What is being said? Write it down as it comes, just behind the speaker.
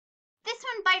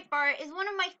one by far is one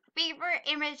of my favorite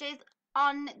images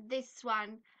on this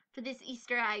one for this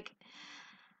Easter egg.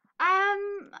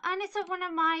 And it's one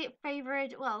of my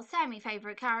favorite, well,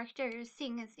 semi-favorite characters,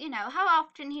 seeing as, you know, how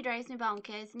often he drives me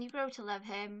bonkers and you grow to love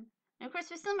him. And of course,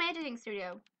 we're still in my editing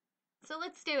studio. So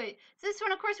let's do it. So this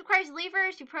one, of course, requires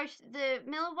levers. You approach the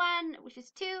middle one, which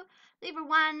is 2, lever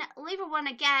 1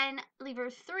 again, lever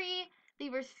 3,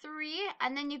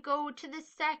 and then you go to the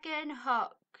second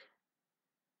hook.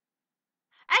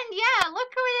 And yeah, look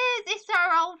who it is. It's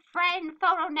our old friend,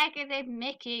 Photo Negative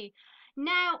Mickey.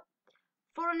 Now,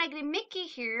 Photo Negative Mickey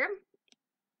here,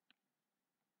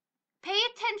 pay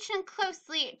attention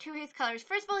closely to his colors.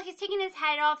 First of all, he's taking his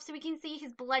head off so we can see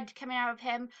his blood coming out of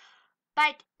him.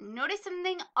 But notice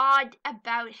something odd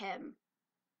about him.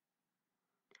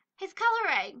 His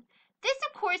coloring. This,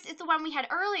 of course, is the one we had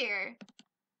earlier.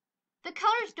 The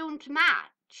colors don't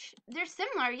match. They're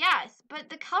similar, yes, but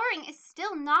the coloring is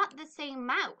still not the same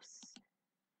mouse.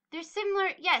 They're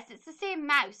similar, yes, it's the same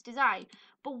mouse design,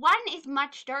 but one is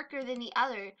much darker than the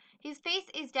other. His face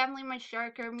is definitely much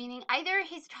darker, meaning either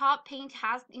his top paint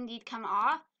has indeed come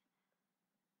off,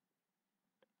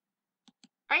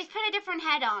 or he's put a different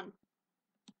head on.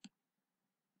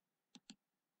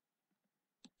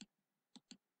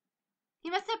 He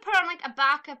must have put on like a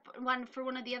backup one for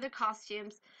one of the other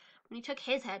costumes when he took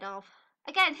his head off.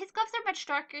 Again, his gloves are much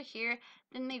darker here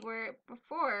than they were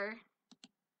before.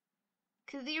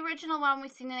 Because the original one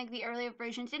we've seen in like the earlier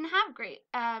versions didn't have great,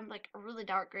 like really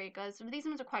dark gray gloves. So these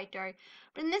ones are quite dark.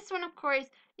 But in this one, of course,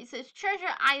 it says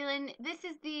Treasure Island. This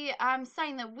is the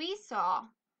sign that we saw.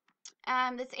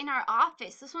 That's in our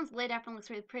office. This one's lit up and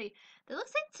looks really pretty. There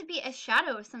looks like to be a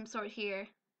shadow of some sort here.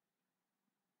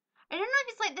 I don't know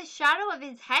if it's like the shadow of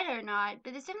his head or not,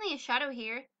 but there's definitely a shadow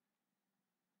here.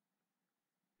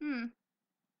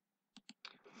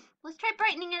 Let's try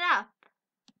brightening it up.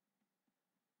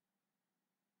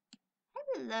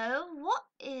 Hello, what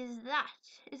is that?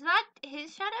 Is that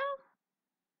his shadow?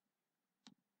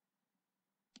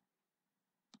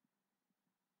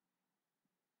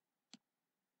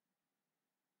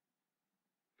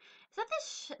 Is that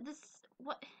this,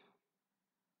 what?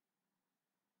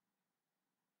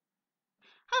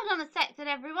 Hold on a sec then,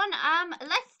 everyone.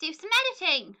 Let's do some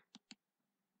editing.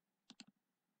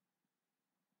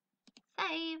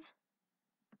 Save.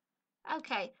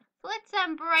 Okay, so let's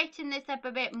brighten this up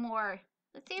a bit more.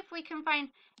 Let's see if we can find,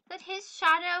 is that his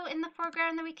shadow in the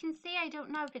foreground that we can see? I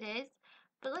don't know if it is,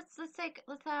 but let's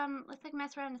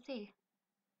mess around and see.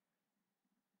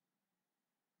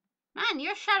 Man,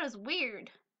 your shadow's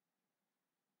weird.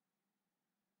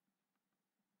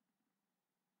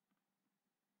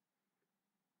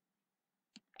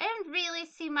 I don't really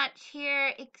see much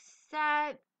here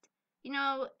except, you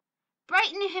know,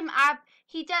 brighten him up.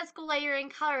 He does go lighter in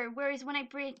color, whereas when I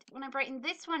brighten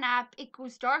this one up, it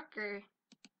goes darker.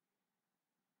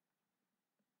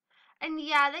 And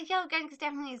yeah, the yellow gang is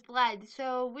definitely his blood.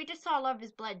 So we just saw a lot of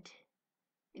his blood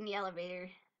in the elevator.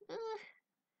 Ugh.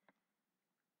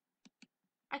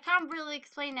 I can't really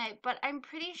explain it, but I'm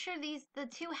pretty sure the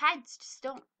two heads just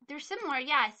don't. They're similar,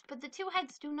 yes, but the two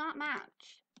heads do not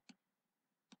match.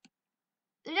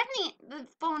 They're definitely the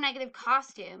Photo Negative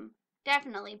costume,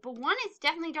 definitely, but one is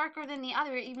definitely darker than the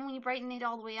other, even when you brighten it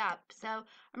all the way up. So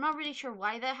I'm not really sure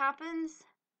why that happens.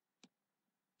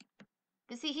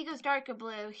 But see, he goes darker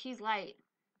blue, he's light.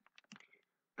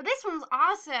 But this one's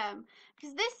awesome,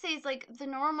 because this is like the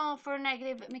normal Photo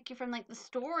Negative Mickey from like the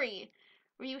story,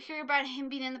 where you hear about him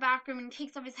being in the back room and he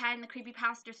takes off his head in the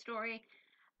creepypasta story.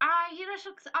 He just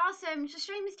looks awesome. Just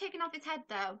shame he's taking off his head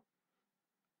though.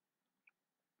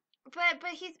 But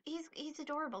he's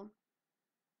adorable.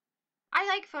 I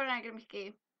like Photo Negative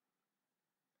Mickey.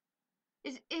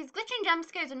 His glitching jump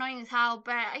scare is annoying as hell,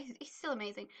 but he's still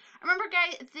amazing. Remember,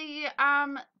 guys,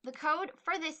 the code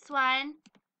for this one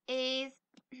is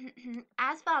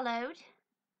as followed.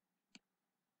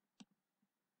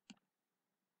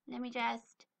 Let me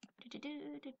just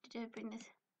bring this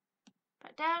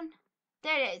back down.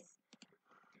 There it is.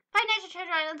 Five Nights at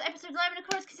Treasure Island, episode 11, of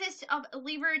course, consists of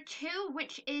lever 2,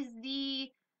 which is the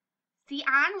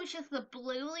cyan, which is the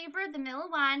blue lever, the middle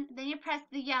one. Then you press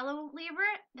the yellow lever,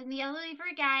 then the yellow lever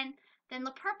again, then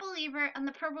the purple lever, and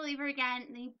the purple lever again.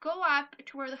 Then you go up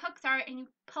to where the hooks are, and you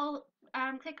pull,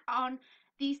 click on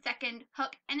the second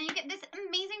hook, and then you get this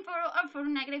amazing photo of Photo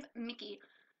Negative Mickey.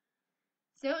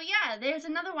 So yeah, there's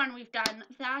another one we've done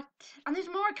that, and there's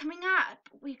more coming up.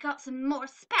 We've got some more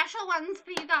special ones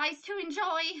for you guys to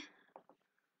enjoy.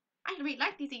 I really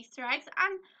like these Easter eggs,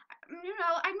 and you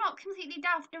know, I'm not completely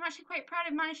daft. I'm actually quite proud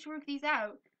I've managed to work these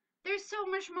out. There's so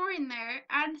much more in there,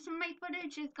 and some of my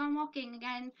footage is gone walking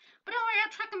again. But don't worry,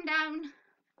 I'll track them down.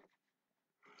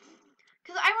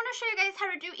 Because I want to show you guys how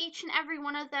to do each and every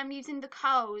one of them using the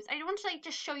codes. I don't want to like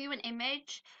just show you an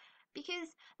image, because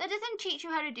that doesn't teach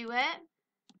you how to do it.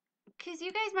 Because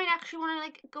you guys might actually want to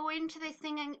like go into this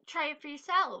thing and try it for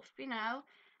yourself, you know,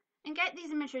 and get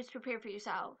these images prepared for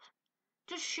yourself.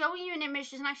 Just showing you an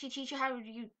image doesn't actually teach you how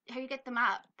you get them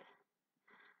up.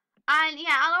 And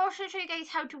yeah, I'll also show you guys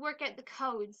how to work out the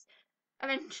codes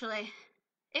eventually.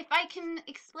 If I can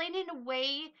explain it in a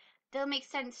way that'll make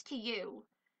sense to you.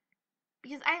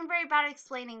 Because I'm very bad at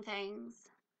explaining things.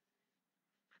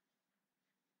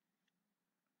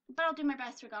 But I'll do my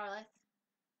best regardless.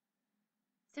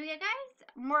 So yeah guys,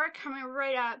 more coming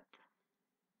right up.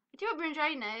 I do hope you're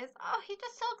enjoying this. Oh, he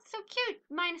just looks so cute,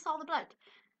 minus all the blood.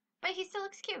 But he still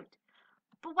looks cute.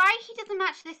 But why he doesn't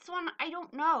match this one, I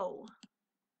don't know.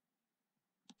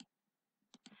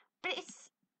 But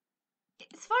it's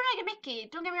Fortnite Mickey,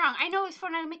 don't get me wrong, I know it's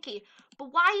Fortnite Mickey,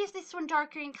 but why is this one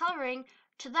darker in colouring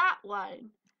to that one?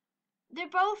 They're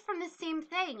both from the same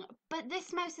thing, but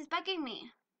this mouse is bugging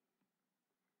me.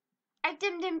 I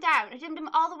dimmed him down, I dimmed him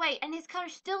all the way, and his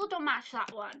colours still don't match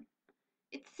that one.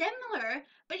 It's similar,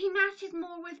 but he matches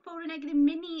more with Photo Negative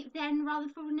Mini than rather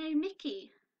Photo Negative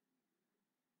Mickey.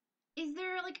 Is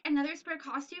there like another spare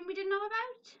costume we didn't know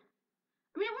about?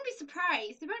 I mean, I wouldn't be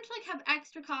surprised. They're going to like have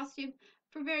extra costumes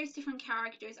for various different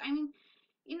characters. I mean,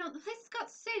 you know, the place has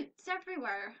got suits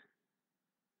everywhere.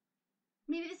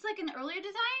 Maybe this is like an earlier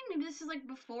design? Maybe this is like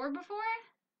before?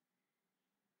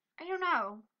 I don't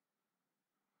know.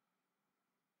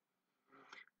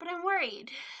 But I'm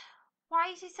worried.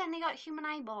 Why is he suddenly got human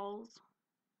eyeballs?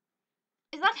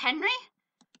 Is that Henry?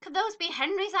 Could those be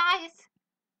Henry's eyes?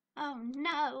 Oh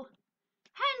no.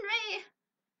 Henry!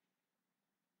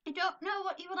 I don't know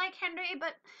what you would like, Henry,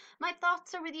 but my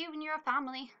thoughts are with you and your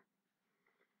family.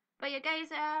 But yeah, guys,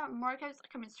 more codes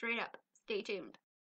are coming straight up. Stay tuned.